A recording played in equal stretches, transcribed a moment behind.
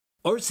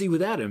RC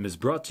with Adam is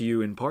brought to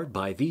you in part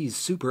by these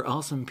super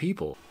awesome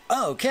people.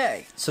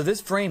 Okay, so this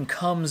frame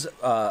comes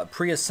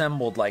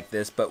pre-assembled like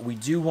this, but we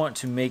do want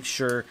to make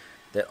sure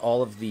that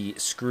all of the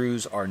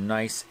screws are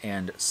nice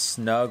and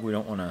snug. We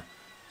don't want to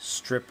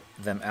strip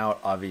them out,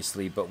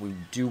 obviously, but we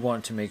do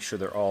want to make sure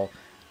they're all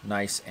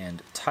nice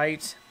and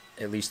tight,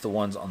 at least the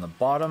ones on the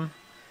bottom,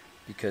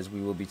 because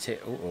we will be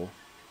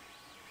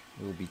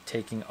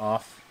taking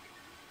off.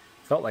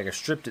 Felt like I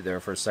stripped it there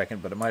for a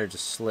second, but it might have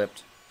just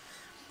slipped.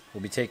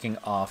 We'll be taking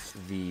off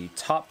the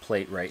top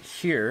plate right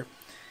here,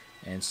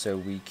 and so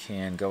we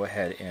can go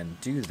ahead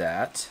and do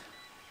that.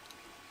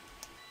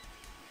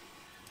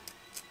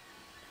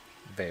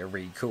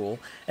 Very cool.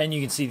 And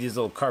you can see these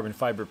little carbon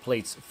fiber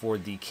plates for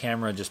the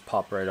camera just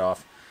pop right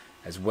off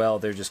as well.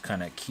 They're just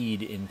kind of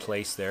keyed in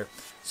place there.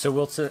 So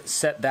we'll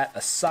set that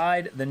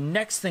aside. The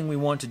next thing we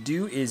want to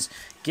do is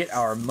get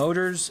our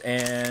motors,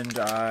 and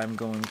I'm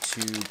going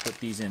to put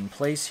these in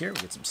place here.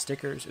 We'll get some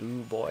stickers.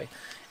 Ooh boy.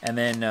 And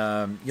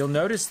then you'll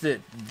notice that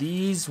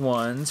these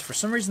ones, for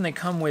some reason, they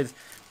come with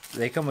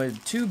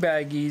two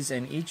baggies,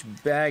 and each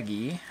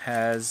baggie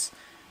has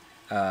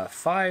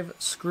 5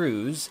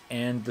 screws,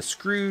 and the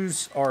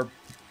screws are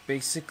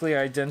basically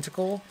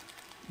identical.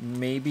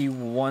 Maybe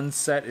one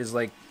set is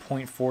like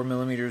 0.4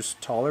 millimeters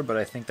taller, but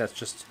I think that's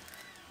just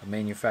a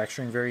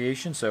manufacturing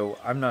variation, so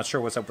I'm not sure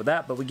what's up with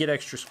that, but we get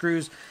extra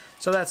screws,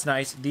 so that's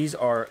nice. These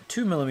are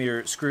 2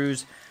 millimeter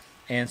screws,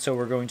 and so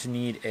we're going to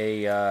need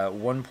a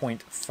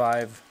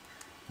 1.5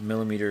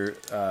 millimeter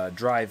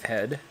drive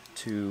head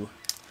to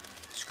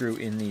screw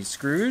in these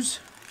screws.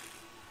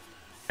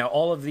 Now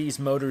all of these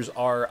motors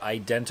are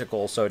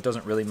identical, so it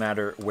doesn't really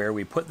matter where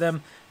we put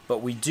them,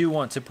 but we do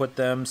want to put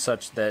them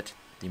such that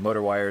the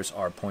motor wires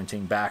are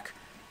pointing back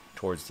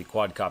towards the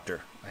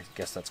quadcopter. I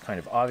guess that's kind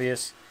of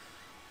obvious.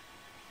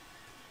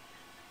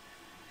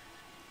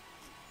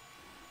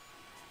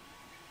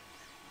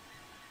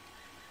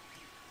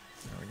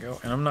 There we go.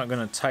 And I'm not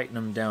going to tighten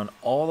them down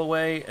all the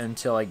way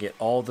until I get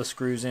all the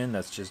screws in.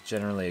 That's just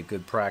generally a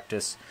good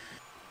practice.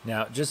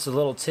 Now, just a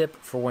little tip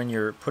for when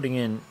you're putting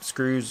in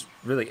screws,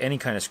 really any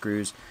kind of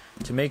screws,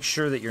 to make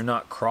sure that you're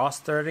not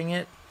cross-threading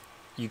it,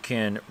 you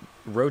can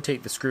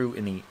rotate the screw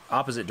in the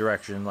opposite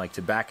direction, like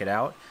to back it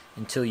out,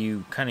 until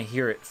you kind of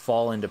hear it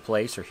fall into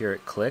place or hear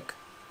it click.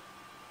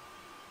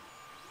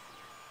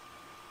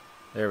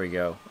 There we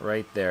go,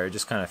 right there. It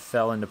just kind of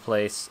fell into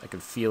place. I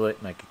could feel it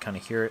and I could kind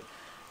of hear it.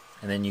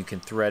 And then you can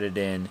thread it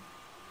in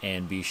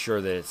and be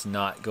sure that it's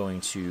not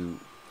going to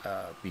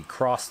be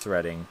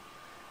cross-threading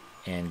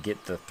and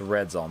get the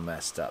threads all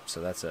messed up.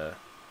 So that's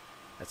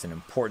an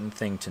important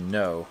thing to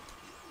know.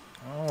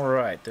 All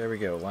right, there we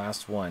go,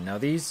 last one. Now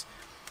these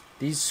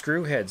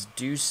screw heads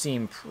do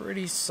seem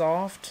pretty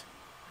soft,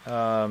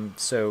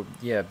 so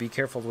yeah, be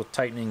careful with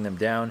tightening them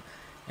down.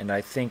 And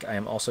I think I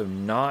am also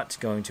not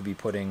going to be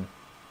putting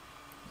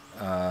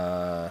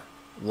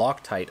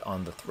Loctite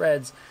on the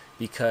threads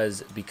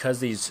because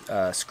these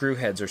screw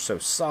heads are so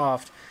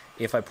soft.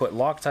 If I put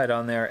Loctite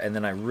on there and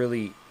then I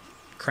really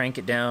crank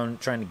it down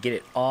trying to get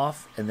it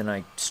off and then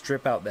I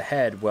strip out the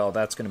head, well,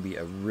 that's going to be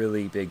a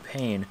really big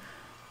pain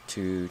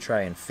to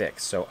try and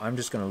fix. So I'm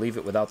just going to leave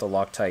it without the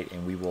Loctite,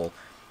 and we will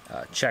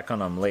check on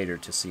them later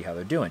to see how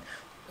they're doing.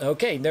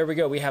 Okay, there we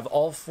go. We have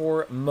all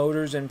 4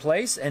 motors in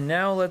place, and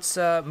now let's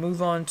move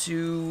on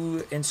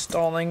to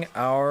installing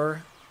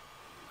our,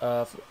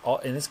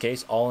 in this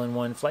case,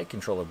 all-in-one flight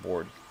controller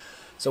board.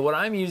 So what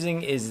I'm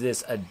using is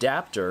this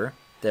adapter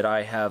that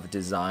I have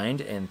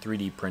designed and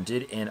 3D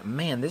printed, and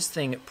man, this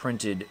thing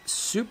printed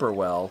super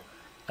well.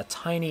 A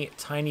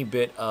tiny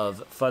bit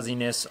of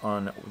fuzziness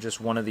on just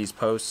one of these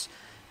posts,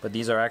 but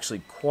these are actually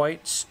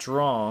quite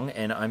strong,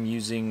 and I'm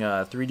using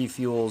 3D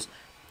Fuel's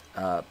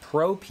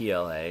Pro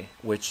PLA,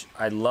 which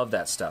I love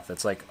that stuff.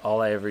 That's like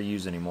all I ever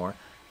use anymore.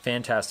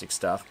 Fantastic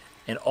stuff.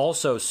 And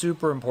also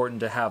super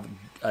important to have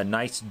a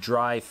nice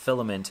dry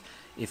filament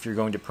if you're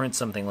going to print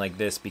something like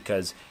this,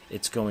 because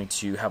it's going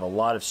to have a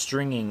lot of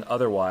stringing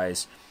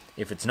otherwise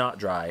if it's not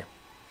dry.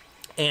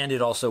 And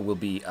it also will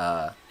be,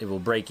 it will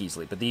break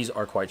easily, but these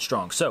are quite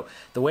strong. So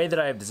the way that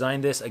I have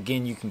designed this,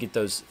 again, you can get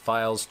those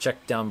files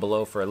checked down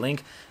below for a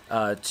link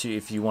to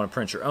if you want to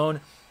print your own.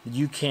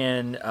 You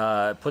can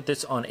put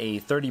this on a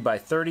 30 by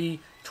 30,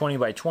 20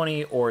 by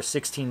 20, or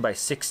 16 by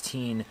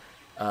 16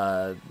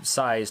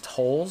 sized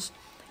holes.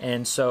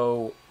 And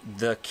so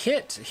the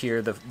kit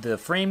here, the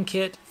frame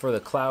kit for the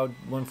Cloud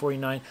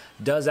 149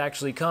 does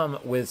actually come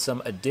with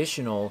some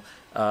additional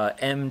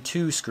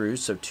M2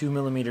 screws, so 2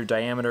 millimeter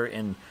diameter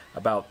and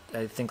about,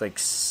 I think, like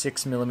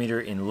 6 millimeter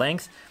in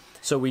length.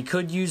 So we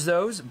could use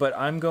those, but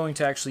I'm going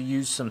to actually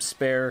use some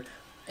spare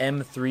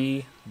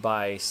M3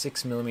 by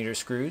 6 millimeter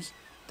screws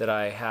that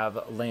I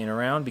have laying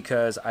around,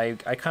 because I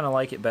kind of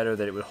like it better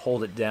that it would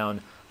hold it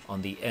down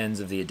on the ends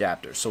of the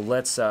adapter. So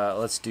let's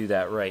do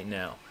that right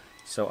now.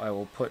 So I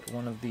will put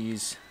one of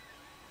these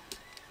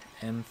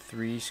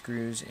M3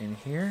 screws in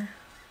here,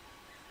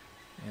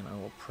 and I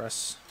will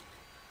press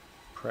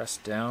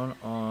down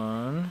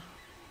on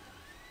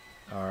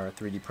our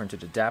 3D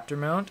printed adapter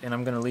mount, and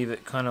I'm going to leave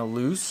it kind of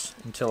loose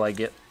until I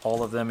get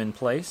all of them in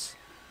place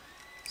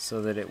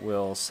so that it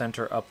will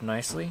center up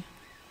nicely.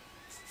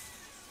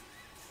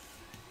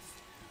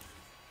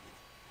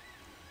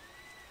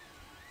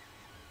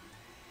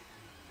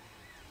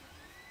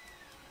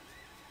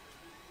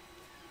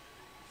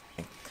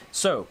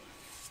 So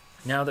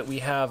now that we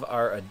have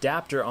our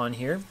adapter on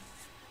here,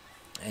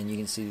 and you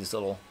can see these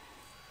little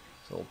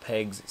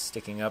pegs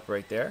sticking up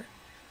right there,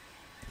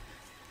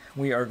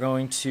 we are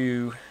going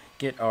to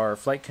get our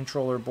flight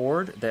controller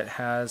board that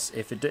has,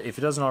 if it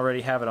doesn't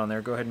already have it on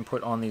there, go ahead and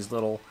put on these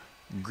little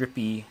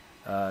grippy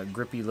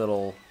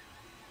little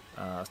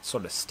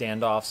sort of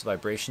standoffs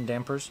vibration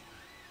dampers,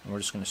 and we're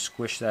just going to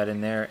squish that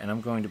in there, and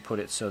I'm going to put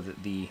it so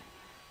that the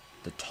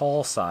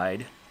tall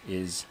side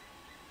is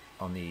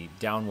on the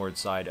downward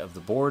side of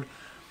the board,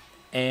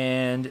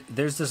 and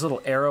there's this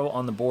little arrow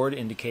on the board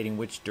indicating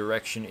which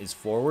direction is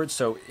forward,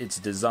 so it's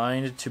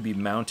designed to be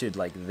mounted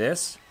like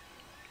this,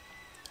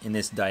 in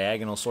this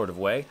diagonal sort of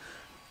way,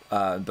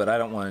 but I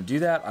don't want to do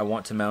that. I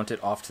want to mount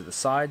it off to the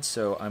side,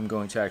 so I'm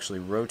going to actually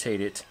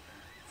rotate it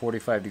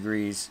 45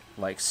 degrees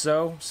like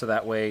so, so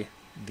that way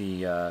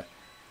the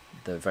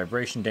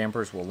vibration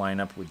dampers will line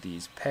up with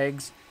these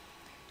pegs,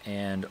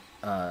 and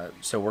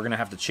so we're going to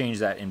have to change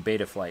that in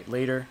Betaflight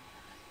later.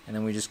 And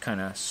then we just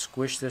kind of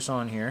squish this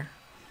on here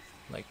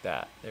like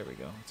that. There we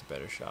go. It's a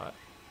better shot.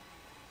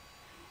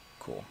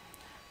 Cool.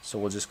 So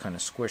we'll just kind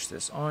of squish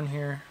this on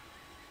here,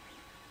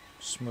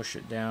 smush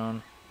it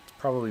down. It's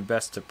probably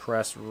best to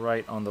press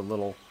right on the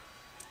little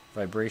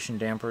vibration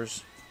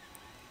dampers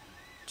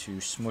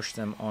to smush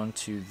them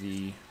onto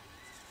the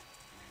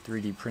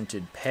 3D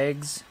printed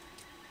pegs.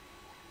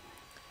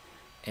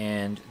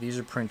 And these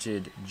are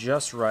printed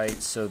just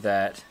right so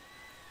that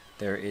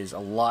there is a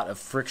lot of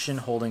friction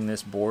holding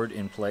this board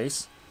in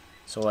place.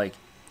 So like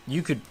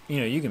you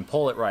can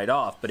pull it right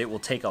off, but it will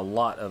take a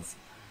lot of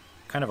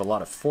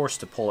force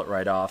to pull it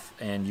right off,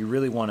 and you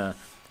really want to,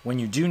 when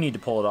you do need to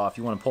pull it off,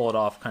 you want to pull it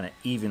off kind of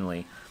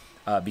evenly,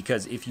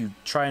 because if you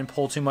try and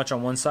pull too much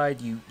on one side,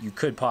 you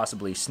could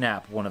possibly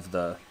snap one of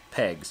the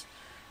pegs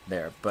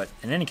there. But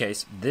in any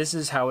case, this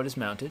is how it is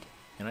mounted,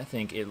 and I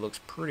think it looks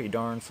pretty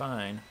darn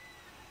fine.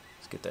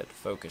 Let's get that to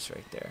focus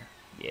right there.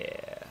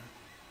 Yeah.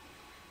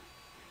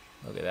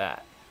 Look at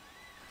that.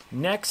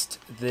 Next,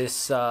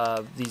 these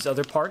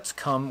other parts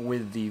come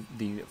with the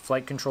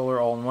flight controller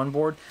all in one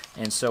board,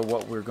 and so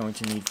what we're going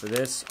to need for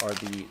this are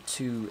the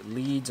two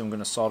leads. I'm going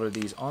to solder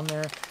these on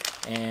there,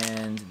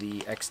 and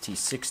the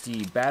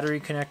XT-60 battery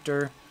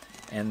connector,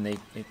 and it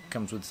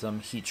comes with some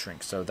heat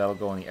shrink, so that'll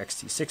go on the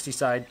XT-60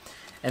 side.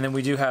 And then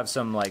we do have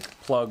some like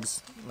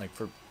plugs, like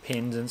for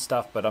pins and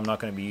stuff, but I'm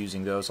not going to be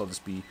using those. I'll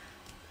just be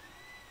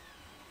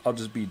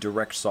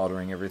direct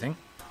soldering everything.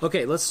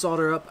 Okay, let's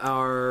solder up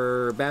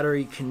our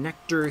battery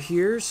connector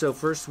here. So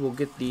first we'll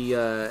get the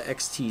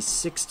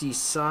XT-60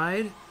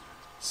 side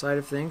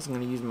of things. I'm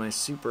going to use my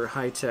super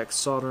high-tech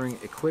soldering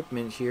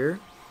equipment here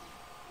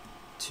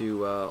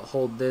to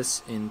hold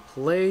this in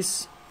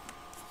place.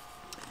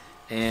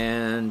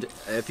 And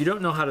if you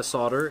don't know how to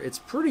solder, it's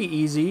pretty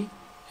easy.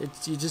 It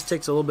just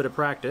takes a little bit of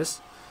practice.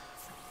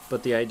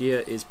 But the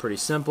idea is pretty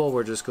simple.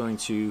 We're just going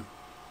to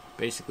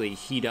basically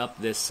heat up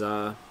this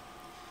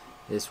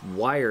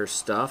wire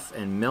stuff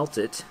and melt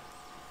it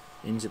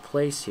into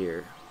place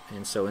here.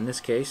 And so in this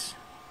case,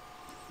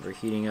 we're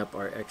heating up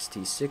our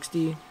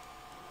XT-60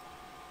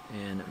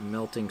 and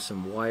melting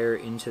some wire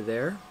into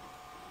there.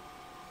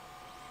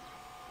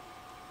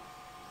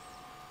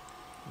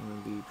 I'm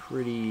going to be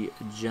pretty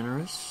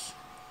generous.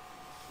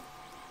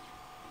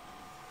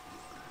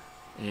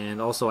 And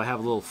also I have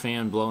a little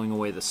fan blowing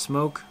away the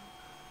smoke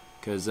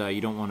because you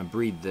don't want to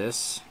breathe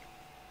this.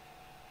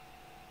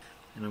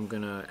 And I'm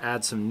going to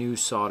add some new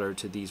solder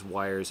to these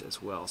wires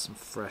as well. Some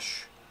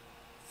fresh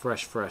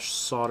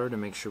solder to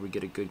make sure we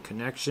get a good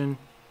connection.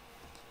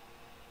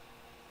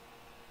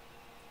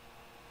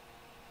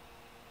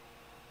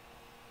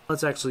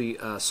 Let's actually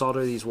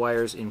solder these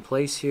wires in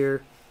place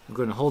here. I'm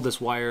going to hold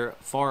this wire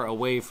far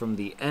away from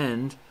the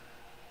end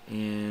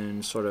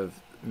and sort of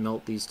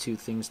melt these two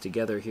things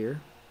together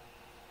here.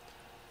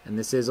 And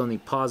this is on the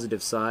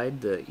positive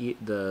side.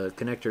 The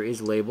connector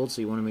is labeled, so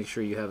you want to make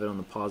sure you have it on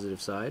the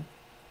positive side.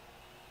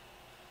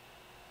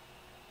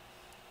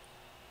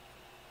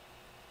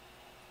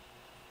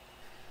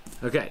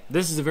 Okay,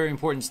 this is a very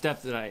important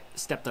step that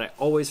I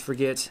always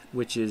forget,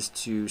 which is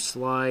to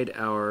slide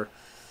our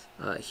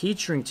heat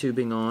shrink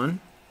tubing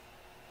on.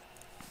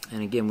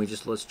 And again,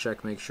 let's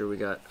check, make sure we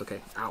got,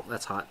 okay, ow,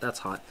 that's hot. The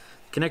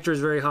connector is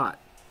very hot,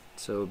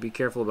 so be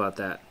careful about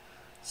that.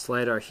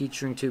 Slide our heat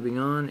shrink tubing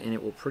on, and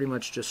it will pretty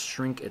much just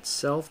shrink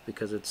itself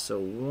because it's so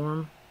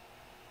warm.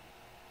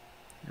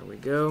 There we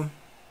go.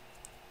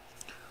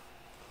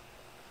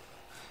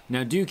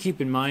 Now do keep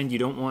in mind you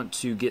don't want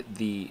to get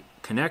the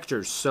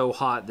connector so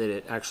hot that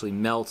it actually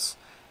melts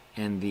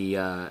and the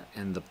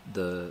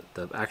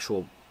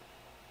actual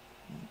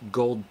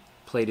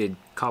gold-plated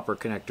copper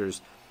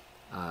connectors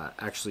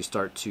actually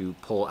start to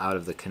pull out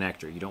of the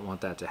connector. You don't want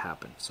that to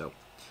happen, so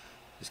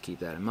just keep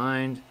that in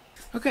mind.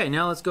 Okay,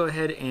 now let's go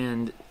ahead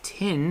and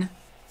tin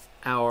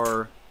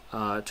our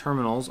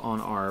terminals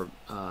on our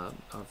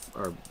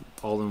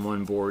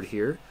all-in-one board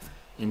here.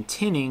 And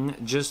tinning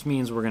just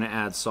means we're going to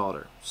add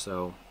solder.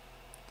 So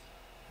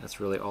that's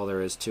really all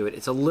there is to it.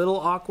 It's a little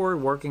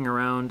awkward working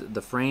around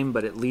the frame,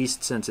 but at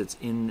least since it's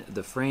in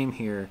the frame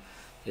here,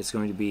 it's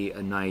going to be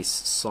a nice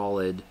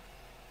solid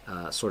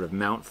sort of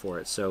mount for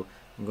it. So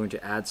I'm going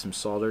to add some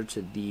solder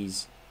to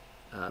these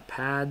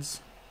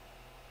pads.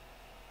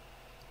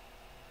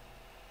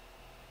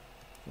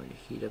 I'm going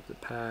to heat up the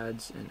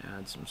pads and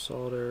add some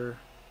solder.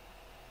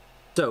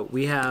 So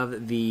we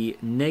have the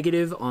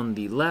negative on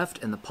the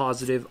left and the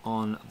positive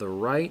on the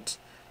right.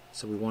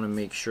 So we want to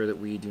make sure that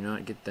we do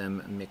not get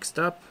them mixed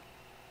up.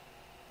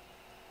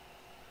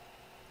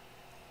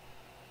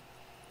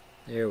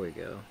 There we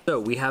go. So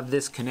we have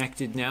this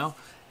connected now,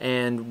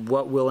 and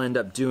what we'll end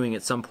up doing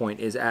at some point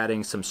is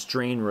adding some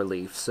strain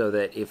relief so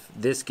that if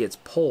this gets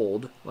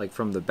pulled, like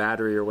from the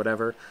battery or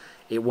whatever,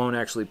 it won't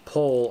actually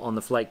pull on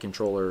the flight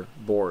controller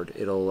board.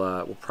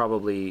 We'll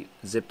probably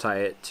zip tie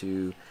it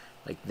to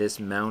like this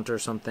mount or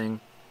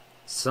something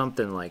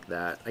like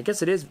that. I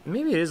guess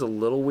maybe it is a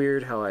little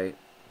weird how I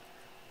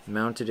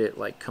mounted it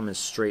like coming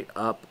straight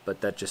up, but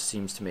that just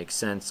seems to make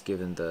sense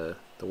given the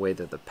way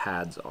that the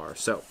pads are.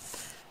 So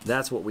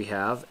that's what we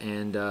have,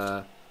 and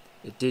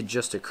it did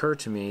just occur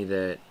to me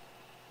that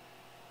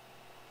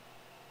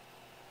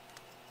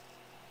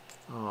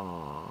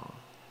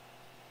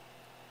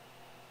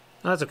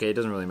that's okay, it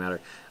doesn't really matter.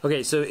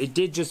 Okay, so it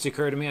did just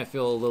occur to me, I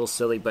feel a little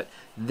silly, but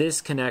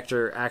this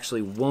connector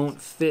actually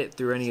won't fit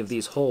through any of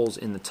these holes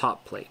in the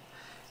top plate,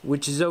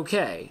 which is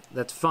okay,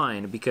 that's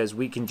fine, because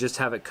we can just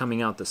have it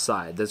coming out the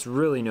side. That's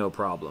really no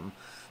problem.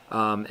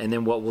 And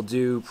then what we'll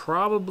do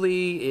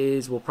probably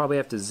is we'll probably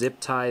have to zip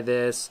tie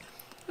this,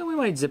 and we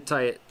might zip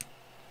tie it,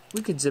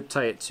 we could zip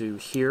tie it to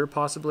here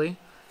possibly,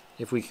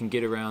 if we can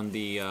get around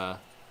the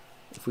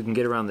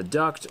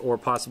duct, or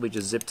possibly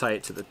just zip tie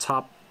it to the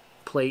top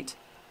plate.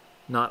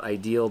 Not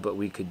ideal, but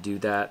we could do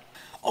that.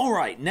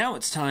 Alright, now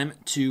it's time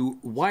to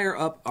wire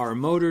up our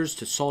motors,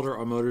 to solder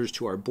our motors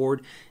to our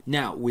board.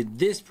 Now, with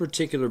this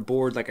particular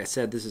board, like I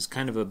said, this is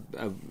kind of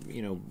a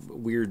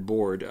weird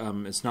board.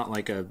 It's not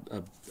like a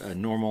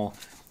normal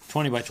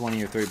 20 by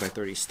 20 or 30 by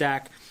 30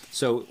 stack.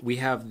 So we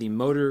have the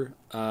motor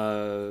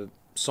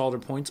solder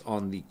points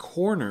on the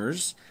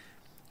corners,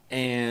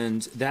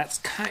 and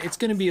it's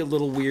going to be a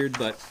little weird,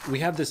 but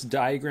we have this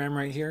diagram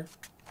right here,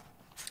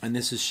 and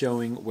this is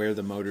showing where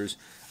the motors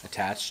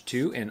attached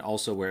to and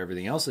also where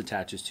everything else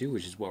attaches to,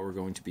 which is what we're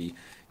going to be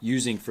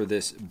using for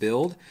this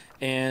build.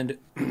 And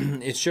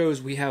it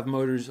shows we have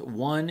motors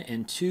 1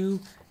 and 2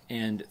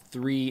 and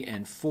 3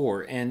 and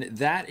 4, and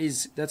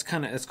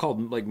that's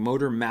called like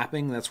motor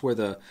mapping. That's where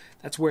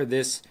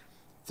this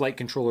flight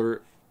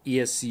controller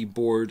ESC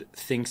board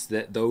thinks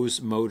that those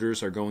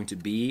motors are going to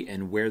be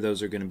and where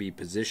those are going to be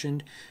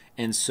positioned.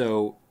 And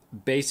so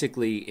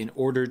basically, in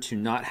order to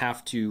not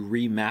have to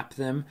remap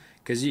them,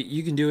 because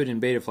you can do it in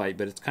Betaflight,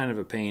 but it's kind of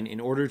a pain. In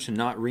order to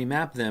not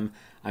remap them,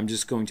 I'm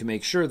just going to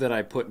make sure that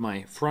I put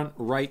my front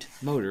right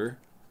motor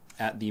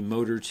at the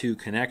motor 2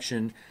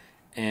 connection,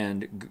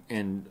 and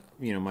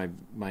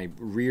my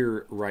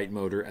rear right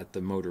motor at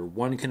the motor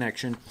 1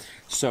 connection.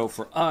 So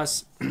for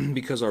us,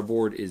 because our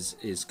board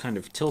is kind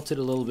of tilted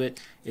a little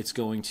bit, it's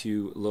going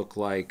to look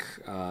like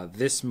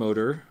this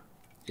motor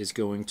is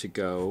going to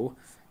go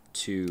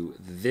to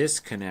this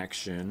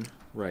connection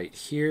right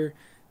here.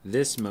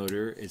 This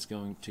motor is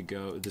going to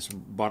go, this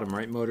bottom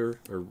right motor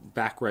or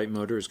back right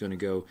motor is going to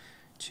go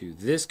to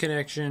this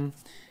connection,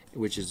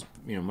 which is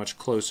much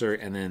closer,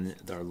 and then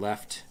our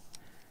left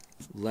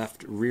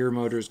rear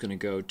motor is going to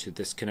go to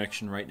this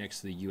connection right next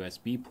to the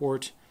USB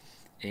port,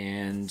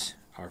 and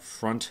our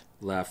front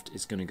left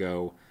is going to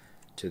go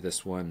to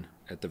this one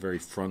at the very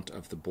front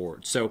of the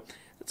board. So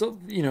it's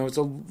it's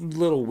a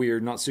little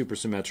weird, not super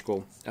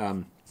symmetrical.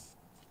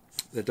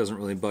 That doesn't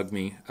really bug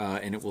me,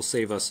 and it will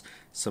save us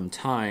some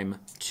time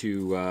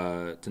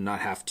to not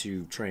have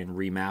to try and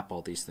remap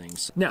all these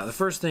things. Now, the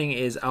first thing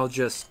is I'll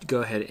just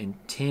go ahead and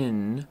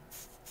tin,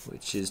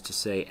 which is to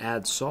say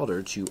add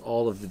solder to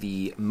all of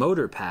the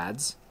motor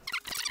pads.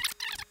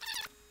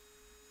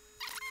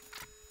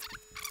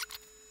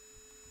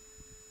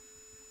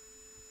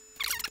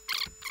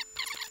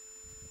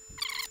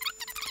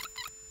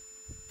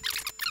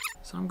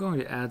 So I'm going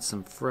to add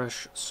some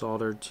fresh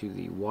solder to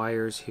the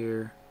wires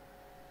here.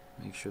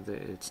 Make sure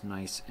that it's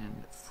nice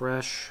and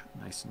fresh,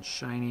 nice and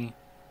shiny.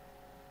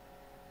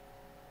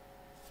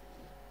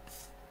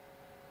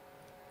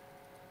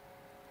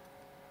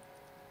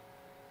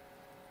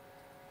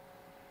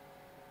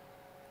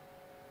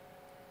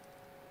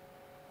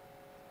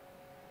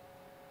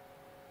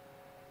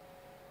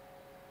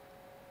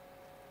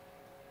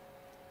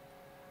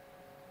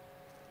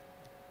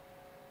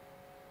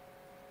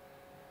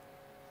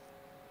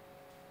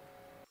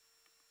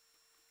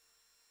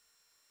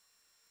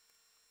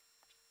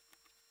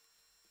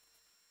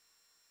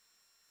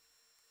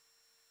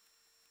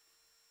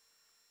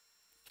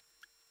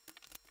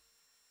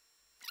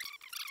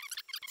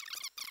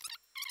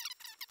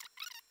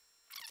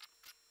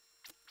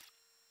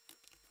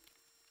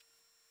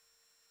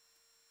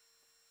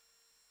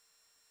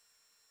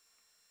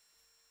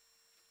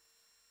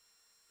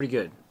 Pretty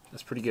good.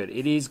 That's pretty good.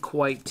 It is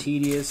quite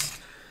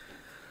tedious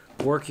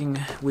working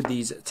with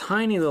these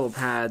tiny little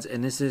pads,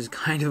 and this is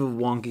kind of a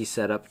wonky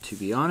setup, to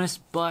be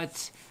honest,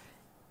 but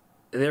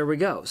there we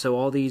go. So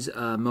all these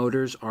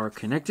motors are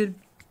connected.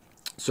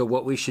 So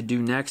what we should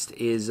do next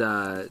is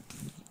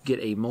get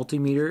a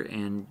multimeter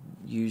and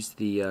use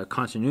the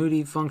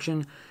continuity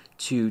function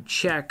to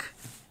check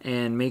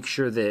and make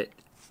sure that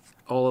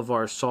all of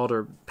our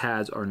solder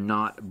pads are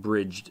not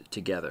bridged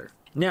together.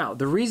 Now,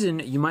 the reason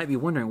you might be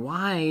wondering,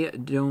 why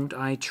don't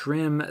I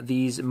trim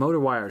these motor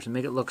wires and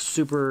make it look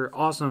super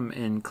awesome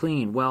and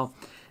clean? Well,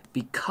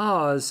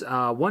 because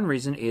one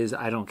reason is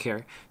I don't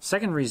care.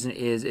 Second reason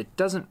is it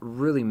doesn't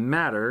really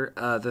matter.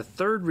 The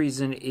third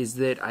reason is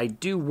that I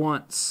do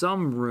want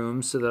some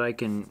room so that I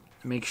can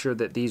make sure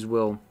that these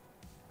will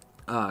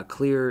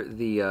clear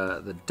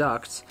the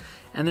ducts.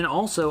 And then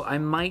also I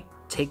might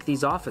take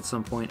these off at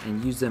some point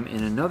and use them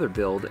in another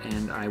build,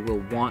 and I will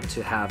want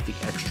to have the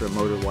extra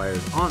motor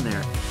wires on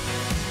there.